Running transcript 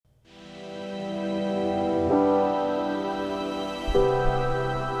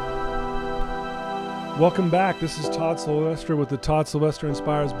Welcome back. This is Todd Sylvester with the Todd Sylvester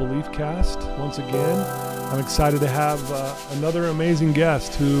Inspires Belief Cast. Once again, I'm excited to have another amazing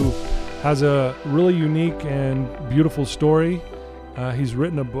guest who has a really unique and beautiful story. He's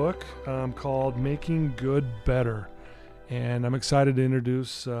written a book called Making Good Better. And I'm excited to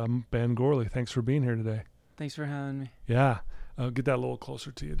introduce Ben Gourley. Thanks for being here today. Thanks for having me. Yeah. Get that a little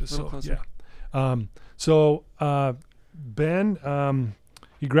closer to you. Just a little closer. Yeah. Ben,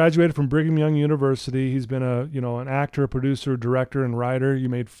 he graduated from Brigham Young University. He's been an actor, producer, director, and writer. You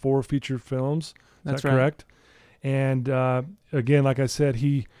made 4 feature films. Is that correct? And again, like I said,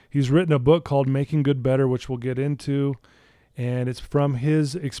 he's written a book called Making Good Better, which we'll get into. And it's from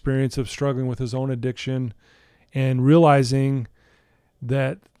his experience of struggling with his own addiction and realizing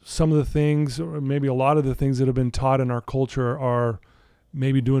that some of the things, or maybe a lot of the things that have been taught in our culture are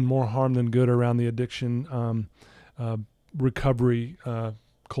maybe doing more harm than good around the addiction recovery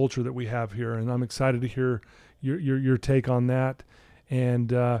culture that we have here. And I'm excited to hear your take on that.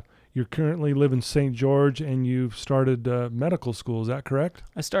 And you currently live in St. George, and you've started medical school. Is that correct?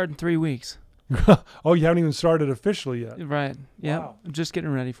 I started in 3 weeks. Oh, you haven't even started officially yet. Right. Yeah. Wow. I'm just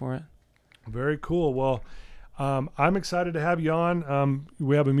getting ready for it. Very cool. Well, I'm excited to have you on.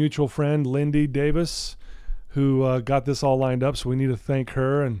 We have a mutual friend, Lindy Davis, who got this all lined up. So we need to thank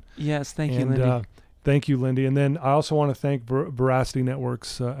her. And yes, thank you, Lindy. Thank you, Lindy. And then I also want to thank Veracity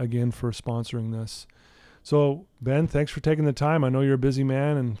Networks again for sponsoring this. So, Ben, thanks for taking the time. I know you're a busy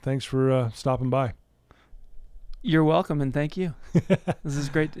man, and thanks for stopping by. You're welcome, and thank you. This is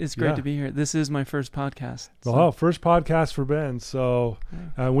great. It's great to be here. This is my first podcast. So. Oh, first podcast for Ben. So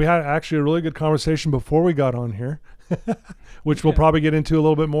we had actually a really good conversation before we got on here, which we'll probably get into a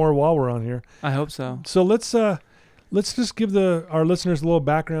little bit more while we're on here. I hope so. So let's just give our listeners a little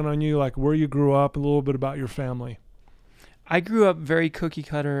background on you, like where you grew up, a little bit about your family. I grew up very cookie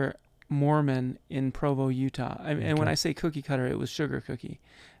cutter Mormon in Provo, Utah. And when I say cookie cutter, it was sugar cookie.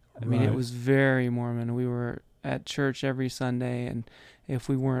 I mean, it was very Mormon. We were at church every Sunday, and if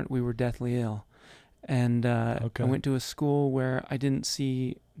we weren't, we were deathly ill. And I went to a school where I didn't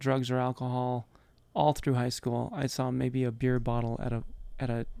see drugs or alcohol all through high school. I saw maybe a beer bottle at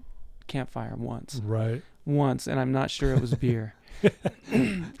a campfire once. Right. Once, and I'm not sure it was beer.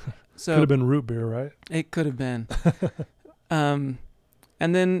 So could have been root beer, right? It could have been. And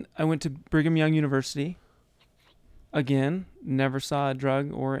then I went to Brigham Young University. Again, never saw a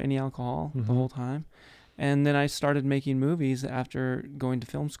drug or any alcohol the whole time. And then I started making movies after going to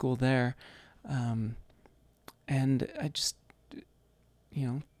film school there. And I just,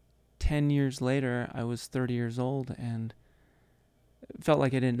 10 years later, I was 30 years old and felt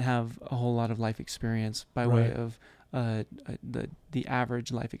like I didn't have a whole lot of life experience by way of the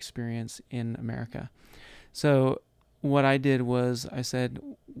average life experience in America. So what I did was I said,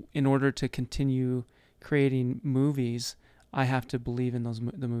 in order to continue creating movies, I have to believe in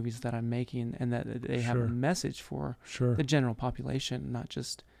the movies that I'm making, and that they have a message for the general population, not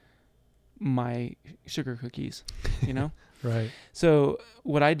just my sugar cookies, Right. So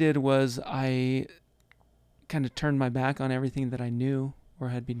what I did was I kind of turned my back on everything that I knew or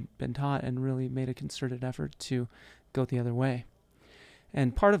had been taught, and really made a concerted effort to go the other way.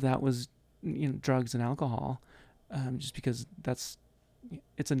 And part of that was, drugs and alcohol, just because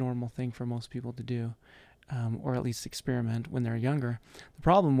it's a normal thing for most people to do, or at least experiment when they're younger. The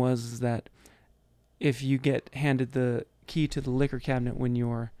problem was that if you get handed the key to the liquor cabinet when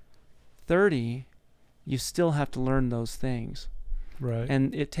you're 30, you still have to learn those things. Right.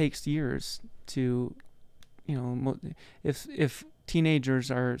 And it takes years to, if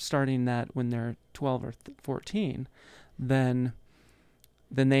teenagers are starting that when they're 12 or 14, then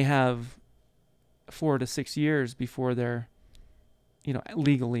they have 4 to 6 years before they're,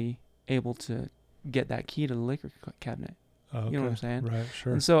 legally able to get that key to the liquor cabinet. Okay. You know what I'm saying? Right,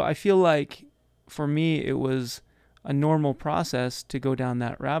 sure. And so I feel like for me, it was a normal process to go down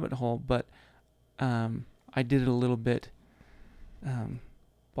that rabbit hole, but I did it a little bit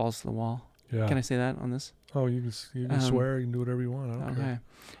balls to the wall. Yeah. Can I say that on this? Oh, you can swear. You can do whatever you want. I don't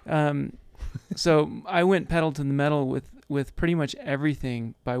care. So I went pedal to the metal with pretty much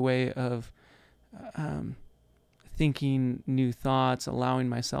everything by way of thinking new thoughts, allowing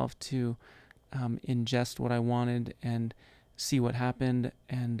myself to ingest what I wanted and see what happened.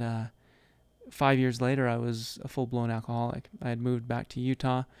 And 5 years later, I was a full-blown alcoholic. I had moved back to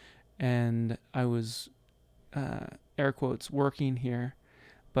Utah, and I was, air quotes, working here.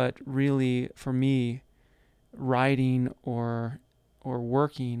 But really, for me, writing or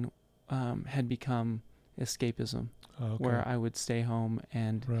working had become escapism, where I would stay home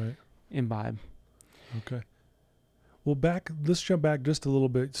and imbibe. Okay. Well, let's jump back just a little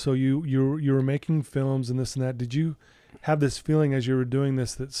bit. So you were making films and this and that. Did you have this feeling as you were doing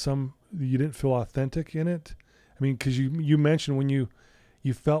this that you didn't feel authentic in it? I mean, because you mentioned when you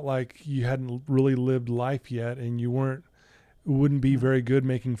felt like you hadn't really lived life yet, and you wouldn't be very good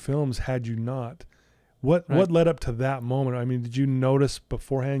making films had you not. What led up to that moment? I mean, did you notice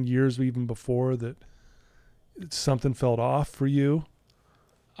beforehand, years even before, that something felt off for you?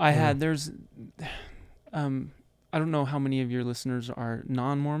 I don't know how many of your listeners are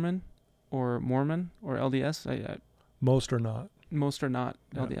non-Mormon or Mormon or LDS. Most are not. Most are not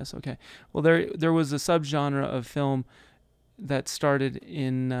Yeah. LDS. Okay. Well, there was a subgenre of film that started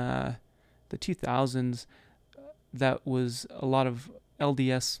in the 2000s that was a lot of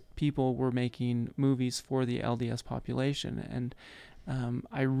LDS people were making movies for the LDS population, and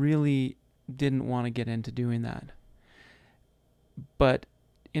I really didn't want to get into doing that. But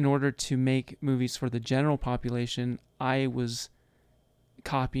in order to make movies for the general population, I was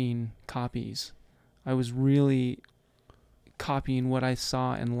copying copies. I was really copying what I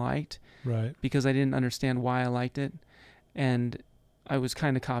saw and liked, right? Because I didn't understand why I liked it, and I was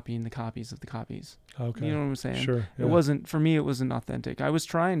kind of copying the copies of the copies. Okay. You know what I'm saying? Sure. Yeah. It wasn't authentic. I was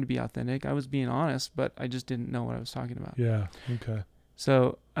trying to be authentic. I was being honest, but I just didn't know what I was talking about. Yeah. Okay.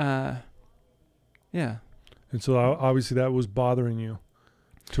 So, yeah. And so obviously that was bothering you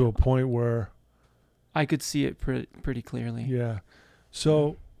to a point where I could see it pretty clearly. Yeah.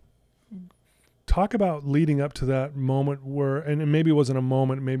 So talk about leading up to that moment where, and maybe it wasn't a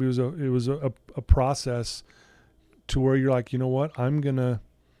moment, maybe it was a process to where you're like, you know what, I am gonna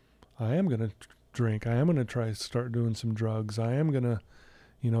drink. I am gonna try to start doing some drugs. I am gonna,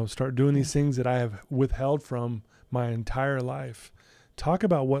 start doing these things that I have withheld from my entire life. Talk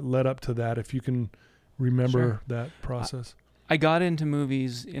about what led up to that, if you can remember that process. I got into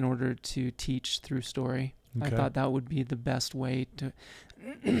movies in order to teach through story. Okay. I thought that would be the best way to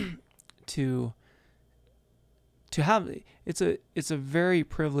have. It's a very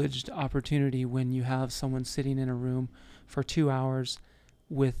privileged opportunity when you have someone sitting in a room for 2 hours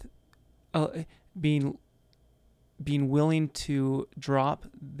with being willing to drop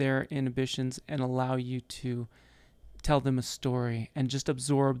their inhibitions and allow you to tell them a story and just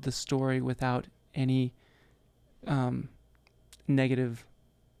absorb the story without any negative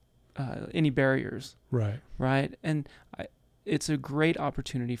any barriers. Right. And it's a great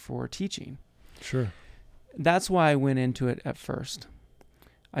opportunity for teaching. Sure. That's why I went into it at first.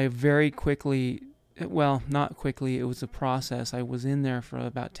 I very quickly, well, not quickly, it was a process. I was in there for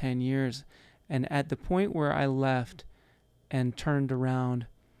about 10 years. And at the point where I left and turned around,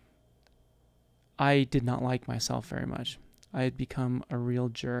 I did not like myself very much. I had become a real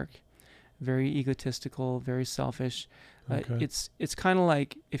jerk, very egotistical, very selfish. Okay. It's kind of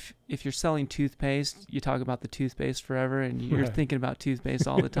like if you're selling toothpaste, you talk about the toothpaste forever, and you're thinking about toothpaste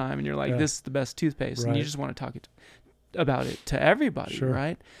all the time, and you're like, this is the best toothpaste, and you just want to talk about it to everybody,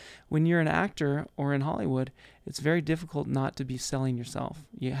 right? When you're an actor or in Hollywood, it's very difficult not to be selling yourself.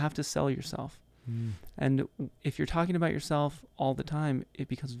 You have to sell yourself. And if you're talking about yourself all the time, it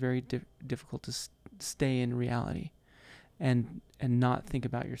becomes very difficult to stay in reality and not think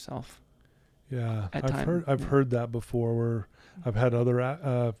about yourself. Yeah, I've heard that before, where I've had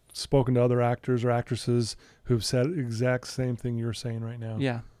spoken to other actors or actresses who've said exact same thing you're saying right now.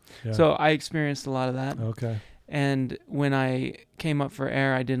 Yeah. So I experienced a lot of that. Okay. And when I came up for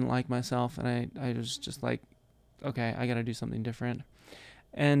air, I didn't like myself, and I was just like, okay, I got to do something different.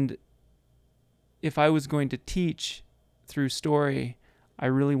 And if I was going to teach through story, I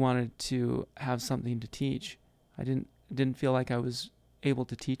really wanted to have something to teach. I didn't feel like I was able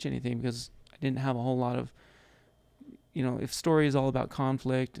to teach anything because I didn't have a whole lot of, if story is all about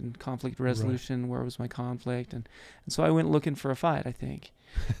conflict and conflict resolution, where was my conflict? And so I went looking for a fight, I think.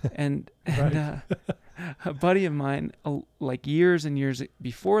 and a buddy of mine, like years and years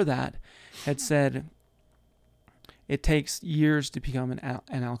before that, had said, it takes years to become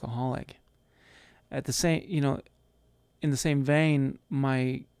an alcoholic. At the same, in the same vein,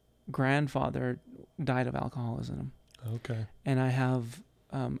 my grandfather died of alcoholism. Okay. And I have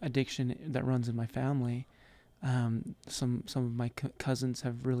addiction that runs in my family. Some of my cousins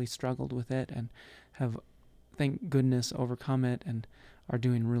have really struggled with it and have, thank goodness, overcome it and are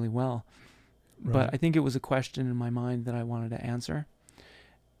doing really well. Right. But I think it was a question in my mind that I wanted to answer.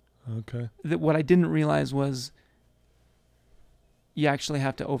 Okay. That what I didn't realize was you actually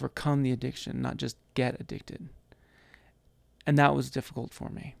have to overcome the addiction, not just get addicted. And that was difficult for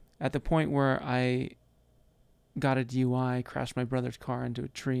me. At the point where I got a DUI, crashed my brother's car into a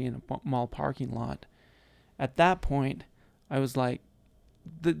tree in a mall parking lot, at that point, I was like,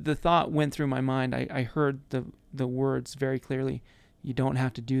 the thought went through my mind. I heard the words very clearly. You don't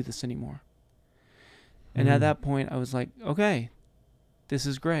have to do this anymore. And at that point, I was like, okay, this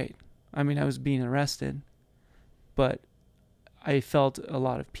is great. I mean, I was being arrested, but I felt a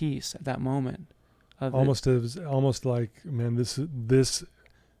lot of peace at that moment. It was almost like, man, this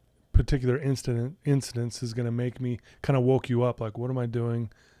particular incidence is going to make me, kind of woke you up. Like, what am I doing?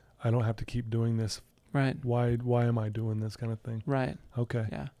 I don't have to keep doing this. Right. Why am I doing this kind of thing? Right. Okay.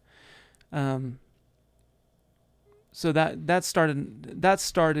 Yeah. So that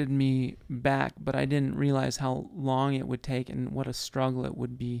started me back, but I didn't realize how long it would take and what a struggle it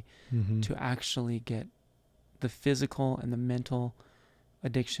would be to actually get the physical and the mental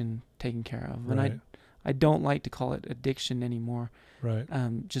addiction taken care of. Right. And I don't like to call it addiction anymore. Right.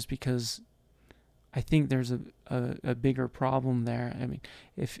 Just because I think there's a bigger problem there. I mean,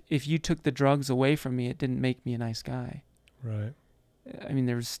 if you took the drugs away from me, it didn't make me a nice guy. Right. I mean,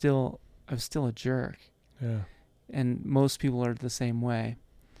 I was still a jerk. Yeah. And most people are the same way.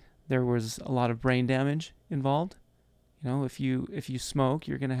 There was a lot of brain damage involved. You know, if you smoke,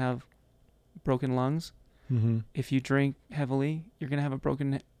 you're going to have broken lungs. Mm-hmm. If you drink heavily, you're going to have a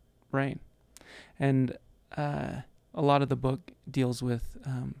broken brain. And a lot of the book deals with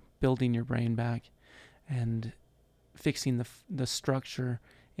building your brain back and fixing the structure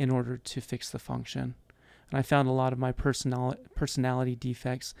in order to fix the function. And I found a lot of my personality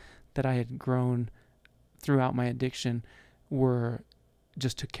defects that I had grown throughout my addiction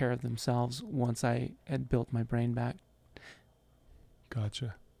just took care of themselves once I had built my brain back.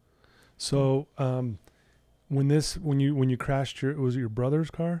 Gotcha. So, when you crashed was it your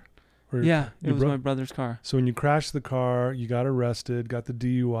brother's car? Yeah, it was my brother's car. So when you crashed the car, you got arrested, got the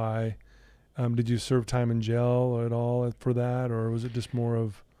DUI. Did you serve time in jail at all for that, or was it just more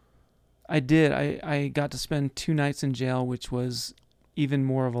of? I did. I got to spend 2 nights in jail, which was even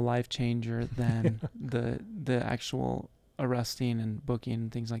more of a life changer than the actual arresting and booking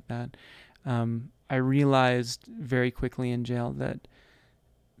and things like that. I realized very quickly in jail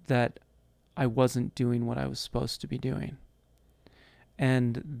that I wasn't doing what I was supposed to be doing.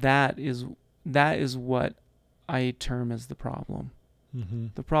 And that is what I term as the problem. Mm-hmm.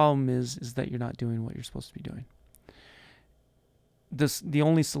 The problem is that you're not doing what you're supposed to be doing. The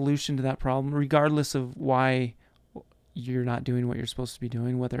only solution to that problem, regardless of why you're not doing what you're supposed to be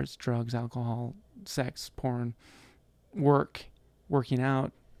doing, whether it's drugs, alcohol, sex, porn, working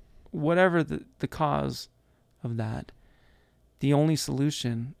out, whatever the cause of that, the only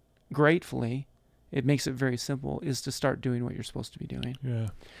solution, gratefully, it makes it very simple, is to start doing what you're supposed to be doing. Yeah.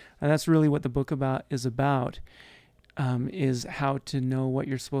 And that's really what the book is about, is how to know what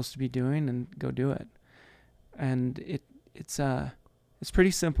you're supposed to be doing and go do it. And it's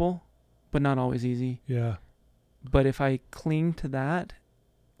pretty simple, but not always easy. Yeah. But if I cling to that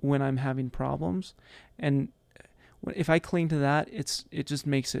when I'm having problems, and if I cling to that, it just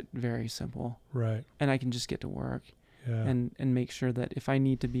makes it very simple. Right. And I can just get to work. Yeah. And make sure that if I'm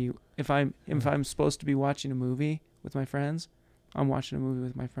supposed to be watching a movie with my friends, I'm watching a movie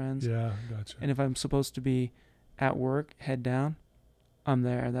with my friends. Yeah, gotcha. And if I'm supposed to be at work, head down, I'm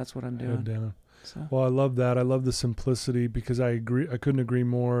there. That's what I'm doing. Head down. So. Well, I love that. I love the simplicity, because I agree. I couldn't agree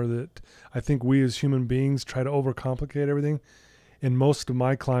more that I think we as human beings try to overcomplicate everything. And most of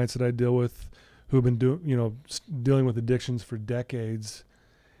my clients that I deal with who have been dealing with addictions for decades,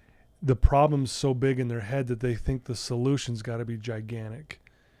 the problem's so big in their head that they think the solution's got to be gigantic.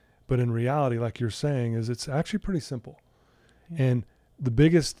 But in reality, like you're saying, is it's actually pretty simple. Yeah. And the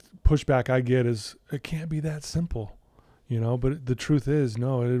biggest pushback I get is it can't be that simple, but the truth is,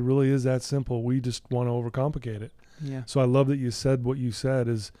 no, it really is that simple. We just want to overcomplicate it. Yeah. So I love that you said what you said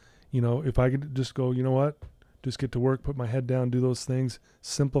is, if I could just go, you know what, just get to work, put my head down, do those things,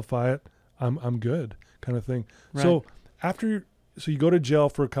 simplify it, I'm good, kind of thing. Right. So you go to jail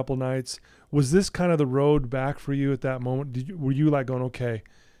for a couple nights. Was this kind of the road back for you at that moment? Were you like going, okay,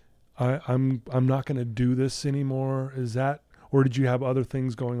 I'm not going to do this anymore? Is that, or did you have other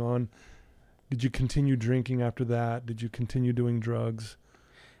things going on? Did you continue drinking after that? Did you continue doing drugs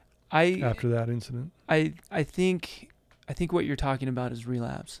after that incident? I think what you're talking about is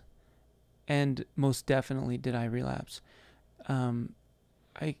relapse, and most definitely did I relapse.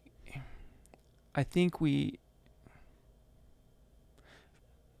 I think we.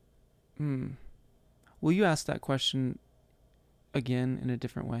 Will you ask that question again in a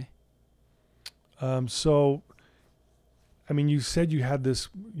different way? So, I mean, you said you had this,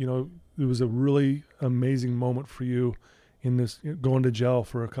 it was a really amazing moment for you in this, going to jail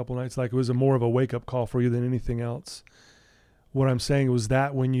for a couple nights. Like, it was more of a wake-up call for you than anything else. What I'm saying was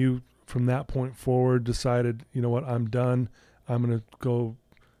that when you, from that point forward, decided, you know what, I'm done. I'm going to go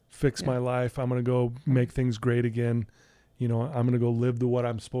fix my life. I'm going to go make things great again. You know, I'm going to go live what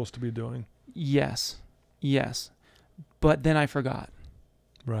I'm supposed to be doing. Yes. But then I forgot.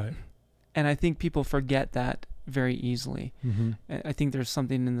 Right. And I think people forget that very easily. Mm-hmm. I think there's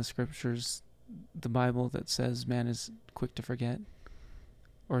something in the scriptures, the Bible, that says man is quick to forget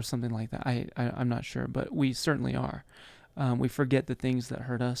or something like that. I'm not sure, but we certainly are. We forget the things that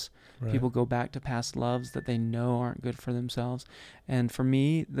hurt us. Right. People go back to past loves that they know aren't good for themselves. And for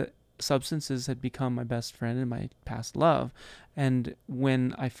me, the substances had become my best friend in my past love. And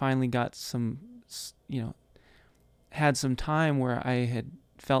when I finally got some, had some time where I had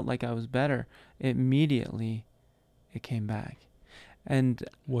felt like I was better, immediately it came back. And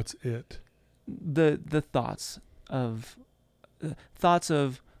what's it? The thoughts of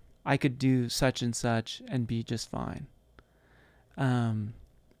I could do such and such and be just fine. And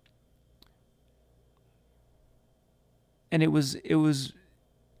it was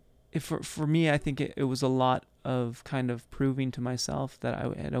for me, I think it was a lot of kind of proving to myself that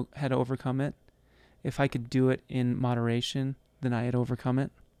I had overcome it. If I could do it in moderation, then I had overcome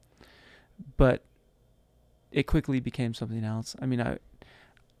it. But it quickly became something else. I mean,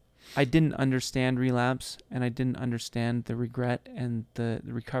 I didn't understand relapse, and I didn't understand the regret and the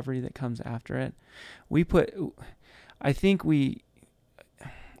recovery that comes after it.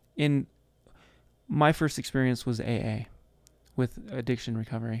 In my first experience was AA with addiction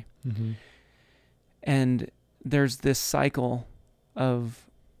recovery. Mm-hmm. And there's this cycle of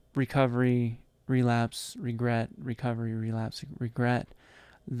recovery, relapse, regret, recovery, relapse, regret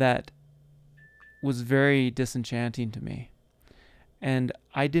that was very disenchanting to me. And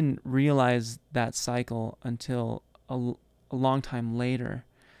I didn't realize that cycle until a long time later.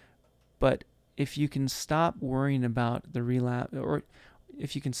 But if you can stop worrying about the relapse, or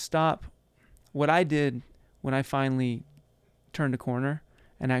if you can stop, what I did when I finally turned a corner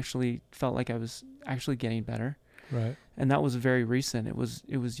and actually felt like I was actually getting better. Right. And that was very recent. It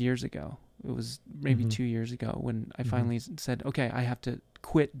was years ago. It was maybe 2 years ago when I finally said, okay, I have to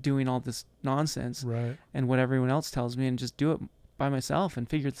quit doing all this nonsense and what everyone else tells me and just do it by myself and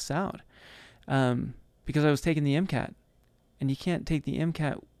figure this out. Because I was taking the MCAT, and you can't take the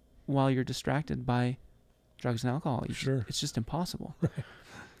MCAT while you're distracted by drugs and alcohol. It's just impossible. Right.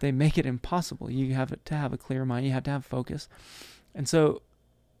 They make it impossible. You have to have a clear mind. You have to have focus. And so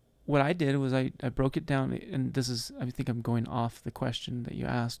what I did was I broke it down, and I think I'm going off the question that you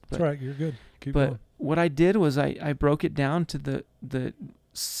asked. But, that's right. You're good. Keep going. What I did was I broke it down to the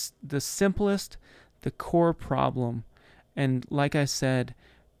simplest, the core problem. And like I said,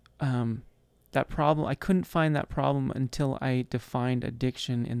 that problem, I couldn't find that problem until I defined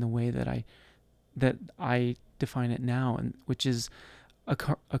addiction in the way that I define it now, and which is a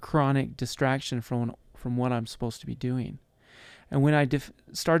chronic distraction from what I'm supposed to be doing. And when I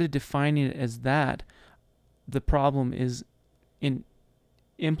started defining it as that, the problem is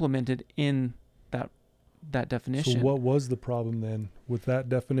implemented in that definition. So what was the problem then? With that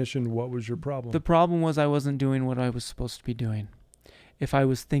definition, what was your problem? The problem was I wasn't doing what I was supposed to be doing. If I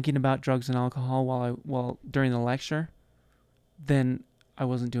was thinking about drugs and alcohol while during the lecture, then I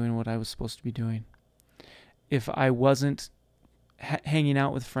wasn't doing what I was supposed to be doing. If I wasn't hanging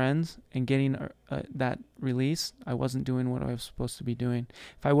out with friends and getting that release, I wasn't doing what I was supposed to be doing.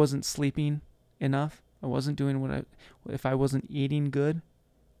 If I wasn't sleeping enough, I wasn't doing if I wasn't eating good,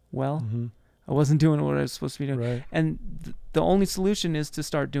 I wasn't doing what I was supposed to be doing. Right. And the only solution is to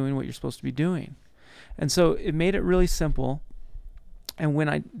start doing what you're supposed to be doing. And so it made it really simple. And when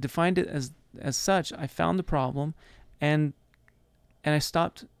I defined it as such, I found the problem, and I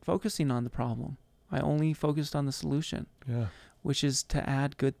stopped focusing on the problem. I only focused on the solution. Yeah. Which is to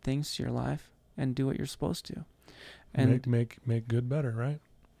add good things to your life and do what you're supposed to. And make good better, right?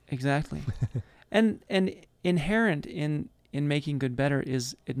 Exactly. and inherent in making good better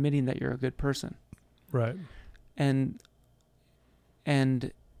is admitting that you're a good person. Right. And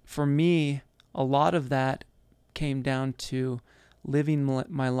for me, a lot of that came down to living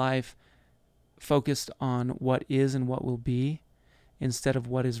my life focused on what is and what will be instead of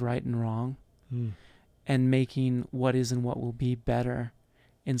what is right and wrong. And making what is and what will be better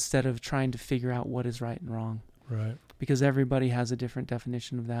instead of trying to figure out what is right and wrong. Right. Because everybody has a different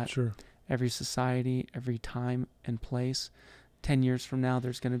definition of that. Sure. Every society, every time and place. 10 years from now,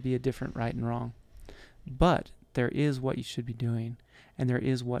 there's going to be a different right and wrong. But there is what you should be doing, and there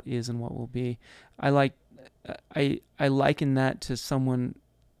is what is and what will be. I liken that to someone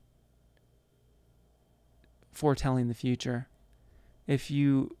foretelling the future. If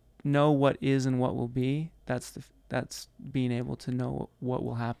you know what is and what will be, that's being able to know what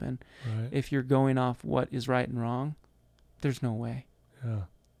will happen. Right. If you're going off what is right and wrong, there's no way. Yeah.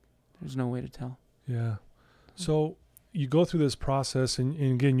 There's no way to tell. Yeah. So you go through this process, and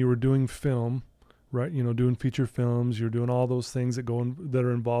again, you were doing film, right? Doing feature films. You're doing all those things that that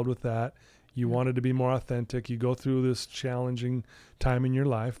are involved with that. You wanted to be more authentic. You go through this challenging time in your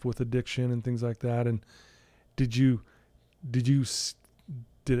life with addiction and things like that. And did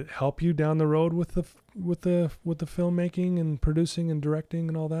it help you down the road with the filmmaking and producing and directing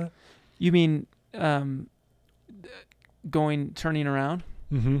and all that? You mean turning around?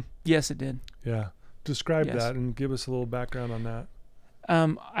 Mm-hmm. Yes, it did. Yeah. Describe that and give us a little background on that.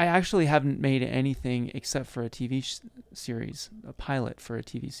 I actually haven't made anything except for a TV series, a pilot for a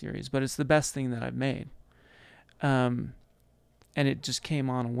TV series, but it's the best thing that I've made. And it just came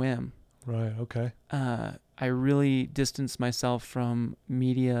on a whim. Right. Okay. I really distanced myself from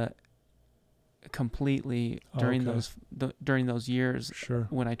media completely during those years. Sure.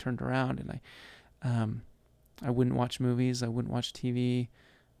 When I turned around, and I wouldn't watch movies, I wouldn't watch TV,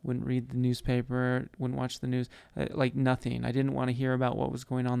 wouldn't read the newspaper, wouldn't watch the news, like nothing. I didn't want to hear about what was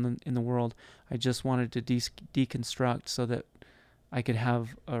going on in the world. I just wanted to deconstruct so that I could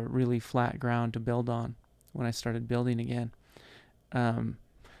have a really flat ground to build on when I started building again.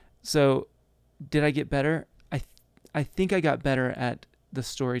 So did I get better? I think I got better at the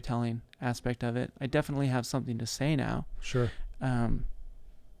storytelling aspect of it. I definitely have something to say now. Sure. And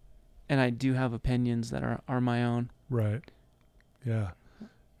I do have opinions that are my own. Right. Yeah.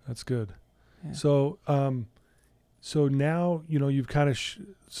 That's good. Yeah. So now, you've kind of,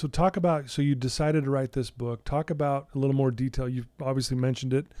 so talk about, so you decided to write this book. Talk about a little more detail. You've obviously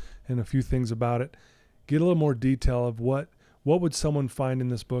mentioned it and a few things about it. Get a little more detail of what would someone find in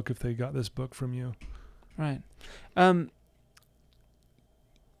this book if they got this book from you? Right. I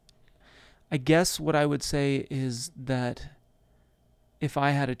guess what I would say is that if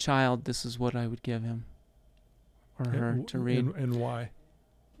I had a child, this is what I would give him or her to read. And why?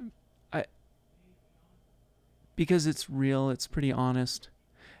 Because it's real, it's pretty honest.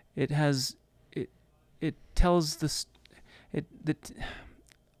 It tells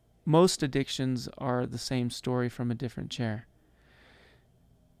most addictions are the same story from a different chair.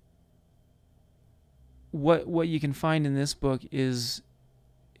 What you can find in this book is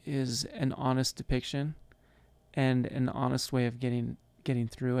an honest depiction and an honest way of getting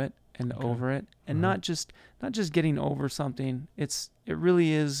through it and over it, and not just getting over something. It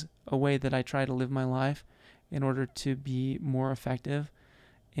really is a way that I try to live my life in order to be more effective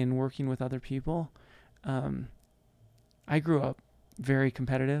in working with other people. I grew up very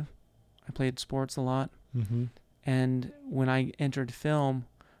competitive. I played sports a lot. Mm-hmm. And when I entered film,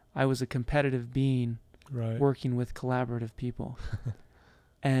 I was a competitive being working with collaborative people.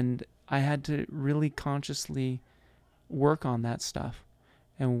 And I had to really consciously work on that stuff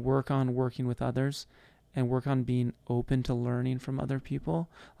and work on working with others and work on being open to learning from other people.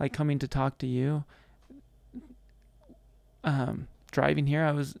 Like coming to talk to you, driving here,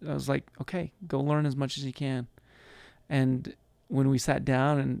 I was like, okay, go learn as much as you can. And when we sat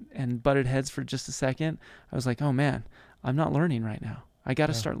down and butted heads for just a second, I was like, oh man, I'm not learning right now. I got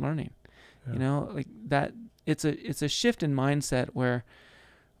to start learning. Yeah. Like that. It's a shift in mindset where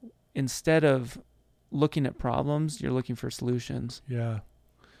instead of looking at problems, you're looking for solutions. Yeah.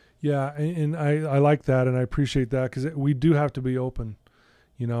 Yeah. And I like that. And I appreciate that because we do have to be open,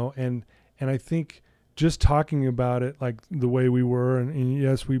 and I think just talking about it like the way we were, and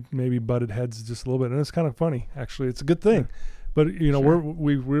yes, we maybe butted heads just a little bit, and it's kind of funny, actually. It's a good thing. Yeah. But, sure.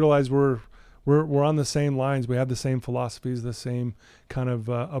 we realize we're on the same lines. We have the same philosophies, the same kind of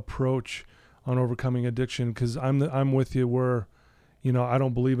approach on overcoming addiction. Because I'm with you where, I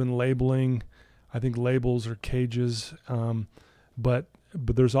don't believe in labeling. I think labels are cages. But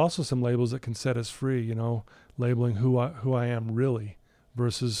there's also some labels that can set us free. Labeling who I am really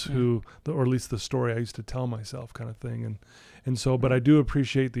versus or at least the story I used to tell myself, kind of thing. And so, but I do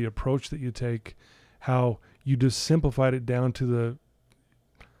appreciate the approach that you take. How you just simplified it down to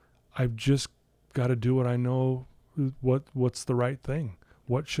I've just got to do what I know, what's the right thing.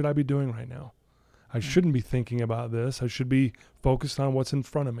 What should I be doing right now? I shouldn't be thinking about this. I should be focused on what's in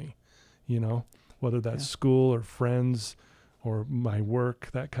front of me, whether that's school or friends or my work,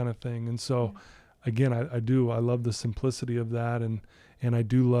 that kind of thing. And so, again, I love the simplicity of that. And I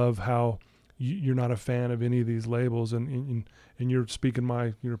do love how you're not a fan of any of these labels, and you're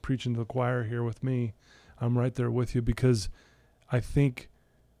you're preaching to the choir here with me. I'm right there with you, because I think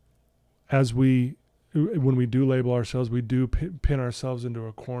when we do label ourselves, we do pin ourselves into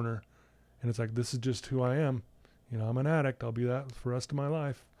a corner, and it's like, this is just who I am. I'm an addict. I'll be that for the rest of my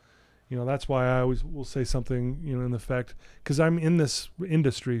life. That's why I always will say something, in the fact, because I'm in this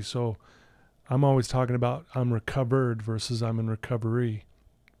industry, so I'm always talking about I'm recovered versus I'm in recovery.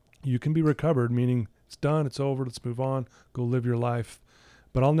 You can be recovered, meaning it's done, it's over, let's move on, go live your life.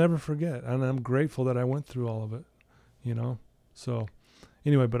 But I'll never forget, and I'm grateful that I went through all of it, you know. So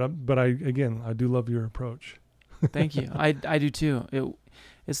anyway, but I again, I do love your approach. Thank you. I do too.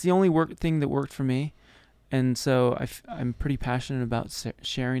 It's the only thing that worked for me, and so I'm pretty passionate about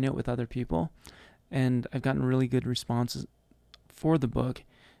sharing it with other people, and I've gotten really good responses for the book,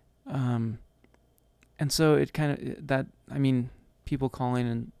 and so it kind of people calling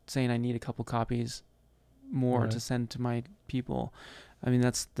and saying I need a couple copies more to send to my people. I mean,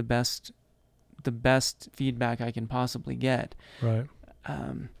 that's the best feedback I can possibly get. Right.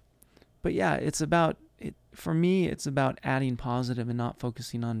 But yeah, it's about it for me. It's about adding positive and not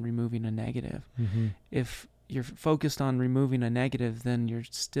focusing on removing a negative. Mm-hmm. If you're focused on removing a negative, then you're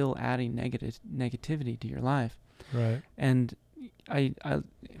still adding negativity to your life. Right. And I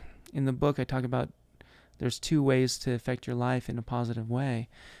in the book I talk about there's 2 ways to affect your life in a positive way,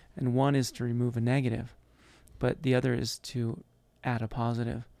 and one is to remove a negative, but the other is to add a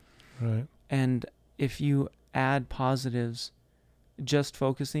positive. Right. And if you add positives, just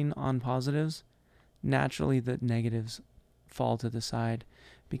focusing on positives, naturally the negatives fall to the side,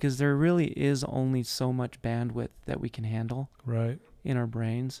 because there really is only so much bandwidth that we can handle Right. in our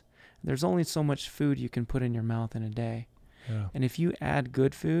brains. There's only so much food you can put in your mouth in a day. Yeah. And if you add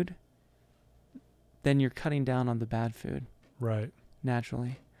good food, then you're cutting down on the bad food. Right.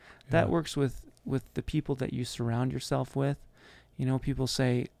 Naturally. Yeah. That works with the people that you surround yourself with. You know, people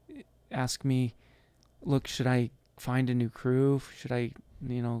ask me, look, should I find a new crew? Should I,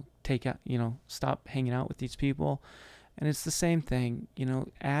 stop hanging out with these people? And it's the same thing,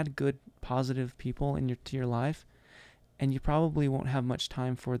 add good, positive people to your life, and you probably won't have much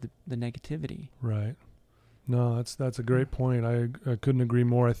time for the negativity. Right. No, that's a great point. I couldn't agree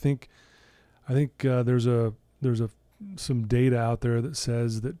more. I think there's some data out there that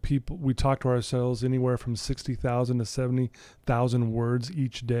says that we talk to ourselves anywhere from 60,000 to 70,000 words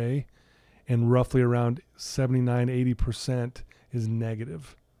each day, and roughly around 79-80% is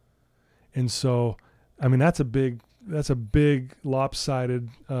negative. And so, I mean, that's a big lopsided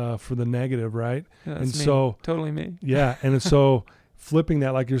for the negative, right? Yeah, and me. So totally me. Yeah, and so flipping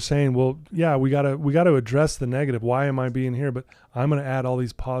that, like you're saying, well, yeah, we gotta address the negative. Why am I being here? But I'm gonna add all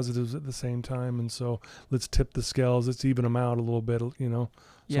these positives at the same time, and so let's tip the scales. Let's even them out a little bit, So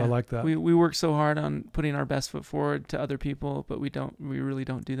yeah, I like that. We work so hard on putting our best foot forward to other people, but we really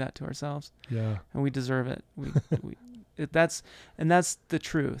don't do that to ourselves. Yeah, and we deserve it. That's the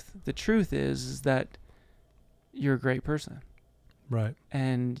truth. The truth is that you're a great person. Right.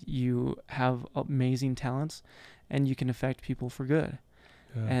 And you have amazing talents, and you can affect people for good.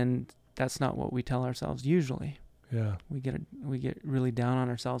 Yeah. And that's not what we tell ourselves usually. Yeah. We get really down on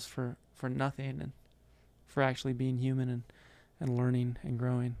ourselves for nothing, and for actually being human and learning and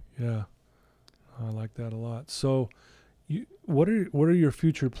growing. Yeah. I like that a lot. So what are your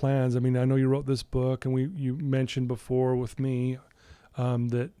future plans? I mean, I know you wrote this book, and you mentioned before with me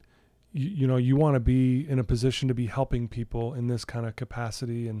that you want to be in a position to be helping people in this kind of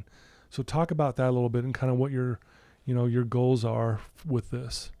capacity. And so talk about that a little bit and kind of what your goals are with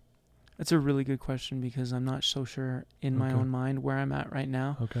this. That's a really good question, because I'm not so sure in my own mind where I'm at right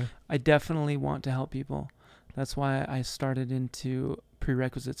now. Okay. I definitely want to help people. That's why I started into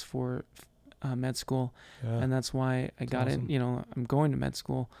prerequisites for med school. Yeah. And that's why I got awesome. in, I'm going to med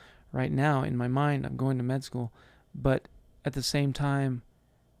school right now. In my mind, I'm going to med school. But at the same time,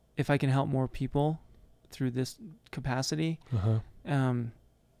 if I can help more people through this capacity,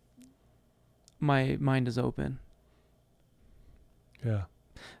 my mind is open. Yeah.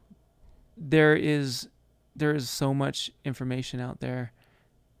 There is so much information out there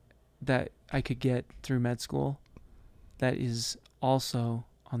that I could get through med school that is also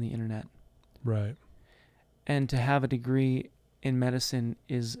on the internet. Right. And to have a degree in medicine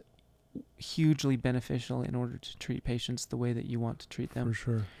is hugely beneficial in order to treat patients the way that you want to treat them. For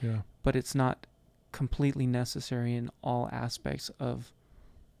sure. Yeah. But it's not completely necessary in all aspects of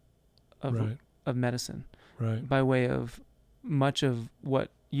medicine. Right. By way of much of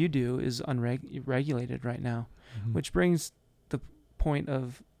what you do is unregulated right now, which brings the point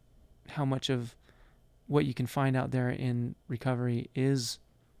of how much of what you can find out there in recovery is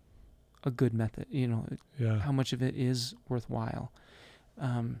a good method, how much of it is worthwhile.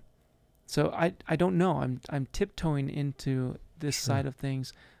 So I don't know. I'm tiptoeing into this side of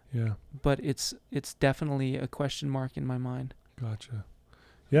things. Yeah. But it's definitely a question mark in my mind. Gotcha.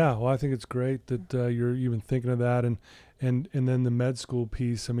 Yeah. Well, I think it's great that you're even thinking of that, and then the med school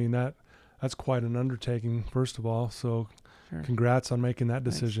piece. I mean, that's quite an undertaking, first of all. So Sure. Congrats on making that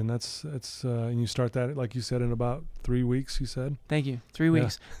decision. Thanks. That's and you start that, like you said, in about 3 weeks, you said? Thank you. 3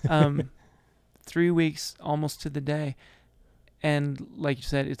 weeks. 3 weeks almost to the day. And like you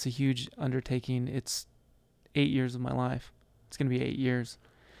said, it's a huge undertaking. It's 8 years of my life. It's going to be 8 years.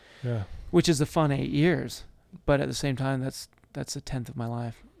 Yeah. Which is a fun 8 years, but at the same time, that's a tenth of my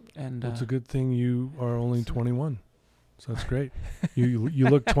life. And it's a good thing you are only 21. So that's great. You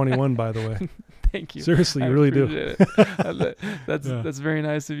look 21, by the way. Thank you. Seriously, you really do. That's very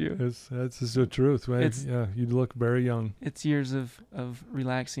nice of you. That's just the truth, right? Yeah, you look very young. It's years of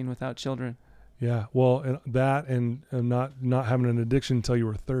relaxing without children. Yeah, well, and not having an addiction until you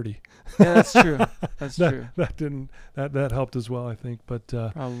were 30. Yeah, that's true. That's true. That helped as well, I think. But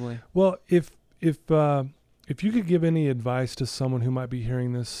probably. Well, if you could give any advice to someone who might be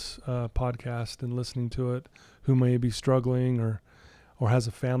hearing this podcast and listening to it, who may be struggling or has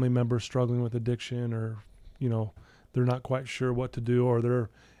a family member struggling with addiction, or they're not quite sure what to do, or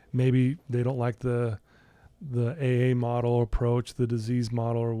maybe they don't like the AA model approach, the disease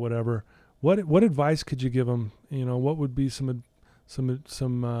model, or whatever. What advice could you give them? What would be some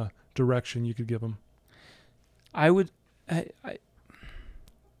direction you could give them? I would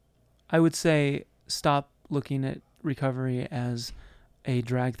say stop looking at recovery as a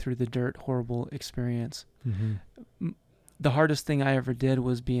drag through the dirt, horrible experience. Mm-hmm. The hardest thing I ever did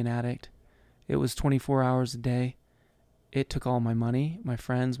was be an addict. It was 24 hours a day. It took all my money, my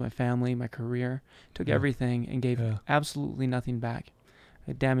friends, my family, my career, took everything and gave absolutely nothing back.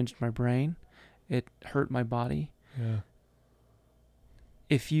 It damaged my brain. It hurt my body. Yeah.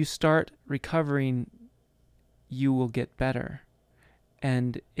 If you start recovering, you will get better.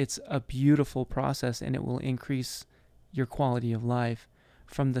 And it's a beautiful process, and it will increase your quality of life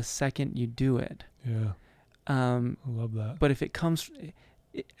from the second you do it. Yeah. I love that. But if it comes,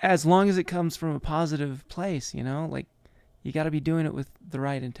 as long as it comes from a positive place, like you got to be doing it with the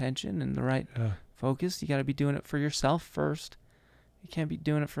right intention and the right focus. You got to be doing it for yourself first. You can't be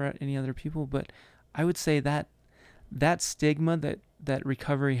doing it for any other people. But I would say that stigma that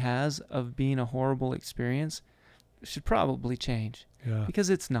recovery has of being a horrible experience should probably change. Yeah. Because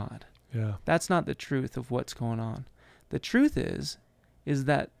it's not. Yeah. That's not the truth of what's going on. The truth is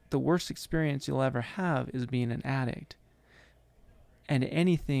that the worst experience you'll ever have is being an addict. And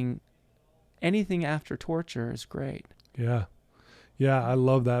anything after torture is great. Yeah. Yeah, I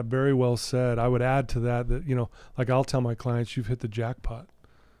love that. Very well said. I would add to that, like I'll tell my clients, you've hit the jackpot.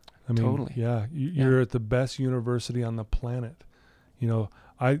 I mean, totally. Yeah, you're at the best university on the planet. We're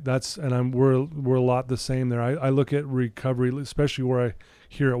a lot the same there. I look at recovery, especially where I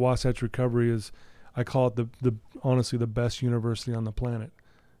here at Wasatch Recovery is, I call it the honestly the best university on the planet.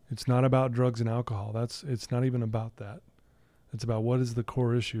 It's not about drugs and alcohol. It's not even about that. It's about what is the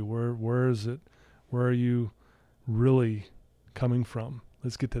core issue. Where is it? Where are you really coming from?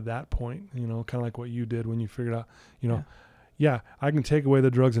 Let's get to that point. Kind of like what you did when you figured out. I can take away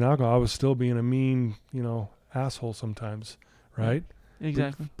the drugs and alcohol. I was still being a mean, asshole sometimes, right?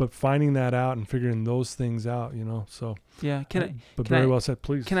 Exactly. But finding that out and figuring those things out, so. Yeah. Well said,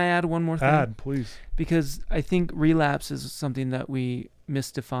 please. Can I add one more thing? Add, please. Because I think relapse is something that we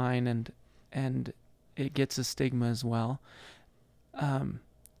misdefine and it gets a stigma as well.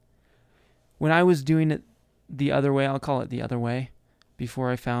 When I was doing it the other way, I'll call it the other way,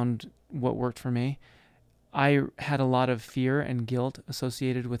 before I found what worked for me, I had a lot of fear and guilt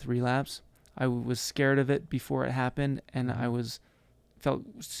associated with relapse. I was scared of it before it happened, and I felt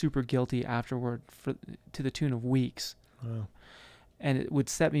super guilty afterward to the tune of weeks. Wow. And it would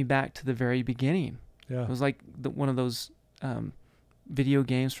set me back to the very beginning. Yeah. It was like one of those video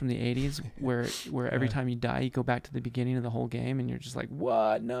games from the 80s where every time you die, you go back to the beginning of the whole game, and you're just like,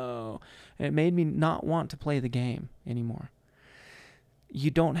 what? No. And it made me not want to play the game anymore.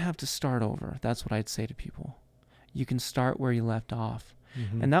 You don't have to start over. That's what I'd say to people. You can start where you left off.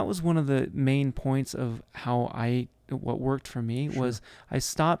 Mm-hmm. And that was one of the main points of what worked for me. Sure. Was I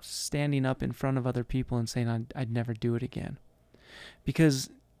stopped standing up in front of other people and saying I'd never do it again. Because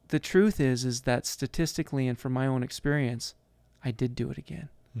the truth is that statistically and from my own experience, I did do it again.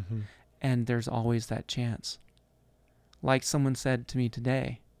 Mm-hmm. And there's always that chance. Like someone said to me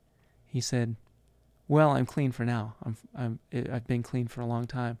today, he said, well, I'm clean for now. I've been clean for a long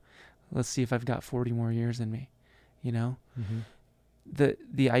time. Let's see if I've got 40 more years in me, Mm-hmm.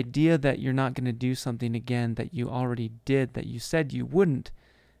 The idea that you're not going to do something again that you already did, that you said you wouldn't,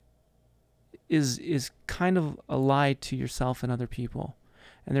 is kind of a lie to yourself and other people.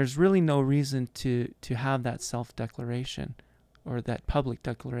 And there's really no reason to have that self-declaration or that public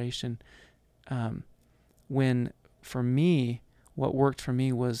declaration. When, for me, what worked for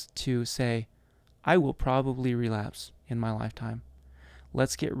me was to say, I will probably relapse in my lifetime.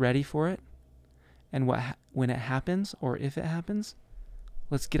 Let's get ready for it. And when it happens, or if it happens,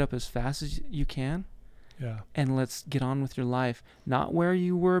 let's get up as fast as you can. Yeah. And let's get on with your life. Not where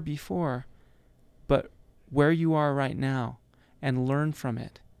you were before, but where you are right now, and learn from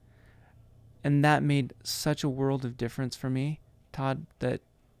it. And that made such a world of difference for me, Todd, that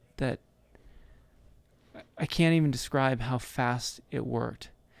I can't even describe how fast it worked.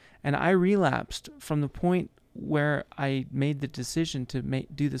 And I relapsed from the point where I made the decision to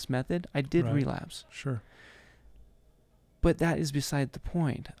do this method. I did relapse. Sure. But that is beside the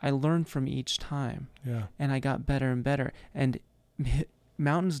point. I learned from each time. Yeah. And I got better and better. And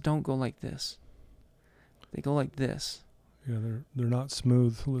mountains don't go like this. They go like this. Yeah, they're not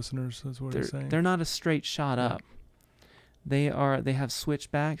smooth, listeners. That's what he's saying. They're not a straight shot up. They have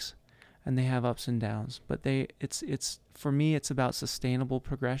switchbacks, and they have ups and downs. But it's for me, it's about sustainable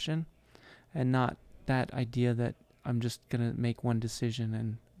progression, and not that idea that I'm just gonna make one decision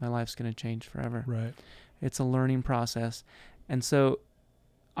and my life's gonna change forever. Right. It's a learning process, and so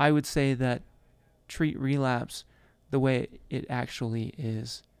I would say that treat relapse the way it actually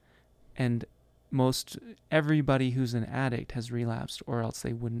is, and everybody who's an addict has relapsed, or else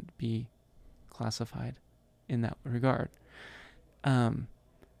they wouldn't be classified in that regard. And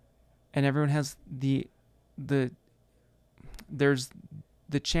everyone has there's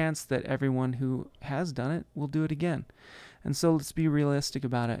the chance that everyone who has done it will do it again. And so let's be realistic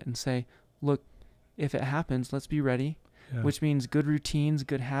about it and say, look, if it happens, let's be ready, which means good routines,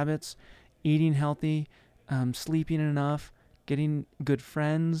 good habits, eating healthy, sleeping enough, getting good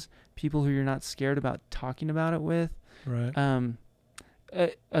friends, people who you're not scared about talking about it with. Right.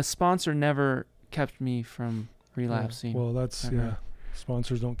 A sponsor never kept me from relapsing. Well, that's, ever.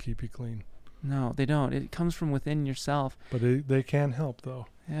 Sponsors don't keep you clean. No, they don't. It comes from within yourself. But they can help, though.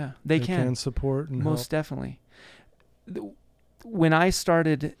 Yeah, they can support and most help. Definitely. When I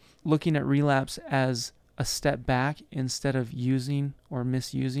started looking at relapse as a step back instead of using or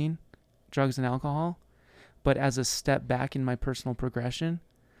misusing drugs and alcohol, but as a step back in my personal progression,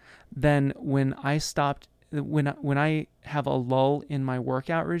 then when I stopped, when I have a lull in my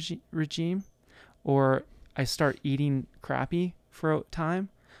workout regime, or I start eating crappy for a time,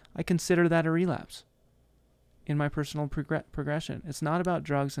 I consider that a relapse in my personal progression. It's not about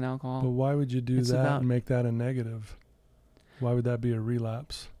drugs and alcohol. But why would you do that and make that a negative? Why would that be a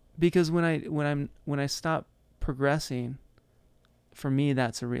relapse? Because when I stop progressing, for me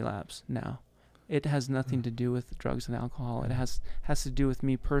that's a relapse now. It has nothing to do with drugs and alcohol. It has to do with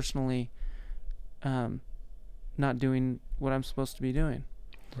me personally not doing what I'm supposed to be doing.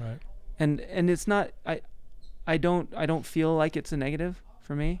 Right. And it's not I don't feel like it's a negative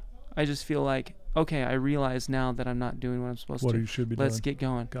for me. I just feel like, okay, I realize now that I'm not doing what I'm supposed to. What you should be doing. Let's get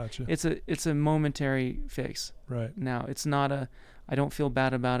going. Gotcha. It's a momentary fix. Right. Now, it's not I don't feel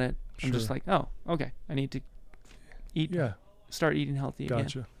bad about it. Sure. I'm just like, oh, okay, I need to eat. Yeah. Start eating healthy again.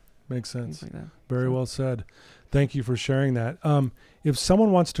 Gotcha. Makes sense. Like that. Very well said. Thank you for sharing that. If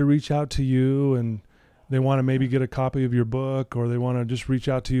someone wants to reach out to you and they want to maybe get a copy of your book, or they want to just reach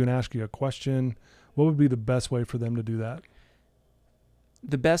out to you and ask you a question, what would be the best way for them to do that?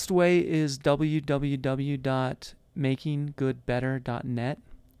 The best way is www.makinggoodbetter.net.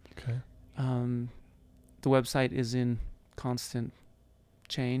 Okay. The website is in constant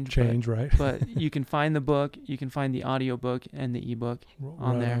change, right? But you can find the book, you can find the audio book and the ebook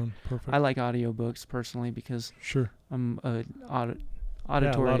on there. Perfect. I like audiobooks personally because I'm an auditory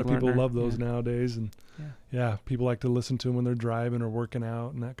a lot of learner. people love those nowadays, and people like to listen to them when they're driving or working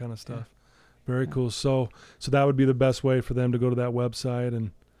out and that kind of stuff. Very cool. So that would be the best way for them to go to that website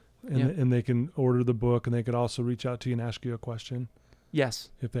and they can order the book, and they could also reach out to you and ask you a question. Yes.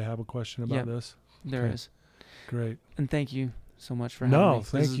 If they have a question about this. There is. Great. And thank you so much for having me. No,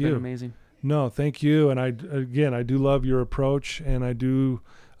 thank you. This has been amazing. No, thank you. And I do love your approach, and I'm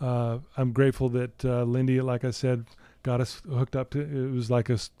grateful that Lindy, like I said, got us hooked up to, it was like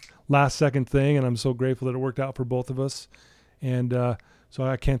a last second thing, and I'm so grateful that it worked out for both of us. And so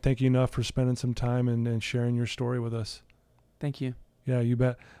I can't thank you enough for spending some time and sharing your story with us. Thank you. Yeah, you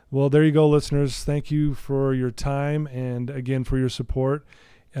bet. Well, there you go, listeners. Thank you for your time, and again, for your support.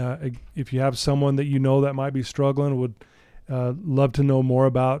 If you have someone that you know that might be struggling, would love to know more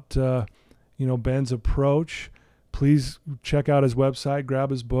about Ben's approach, please check out his website, grab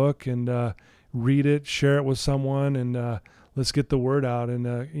his book, and read it, share it with someone, and let's get the word out. And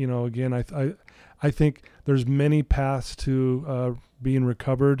again, I think there's many paths to being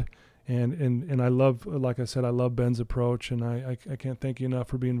recovered, and I love, like I said, I love Ben's approach, and I can't thank you enough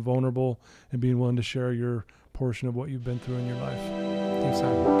for being vulnerable and being willing to share your portion of what you've been through in your life. Thanks,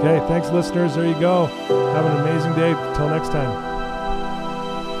 Todd. Okay, thanks, listeners. There you go. Have an amazing day. Till next time.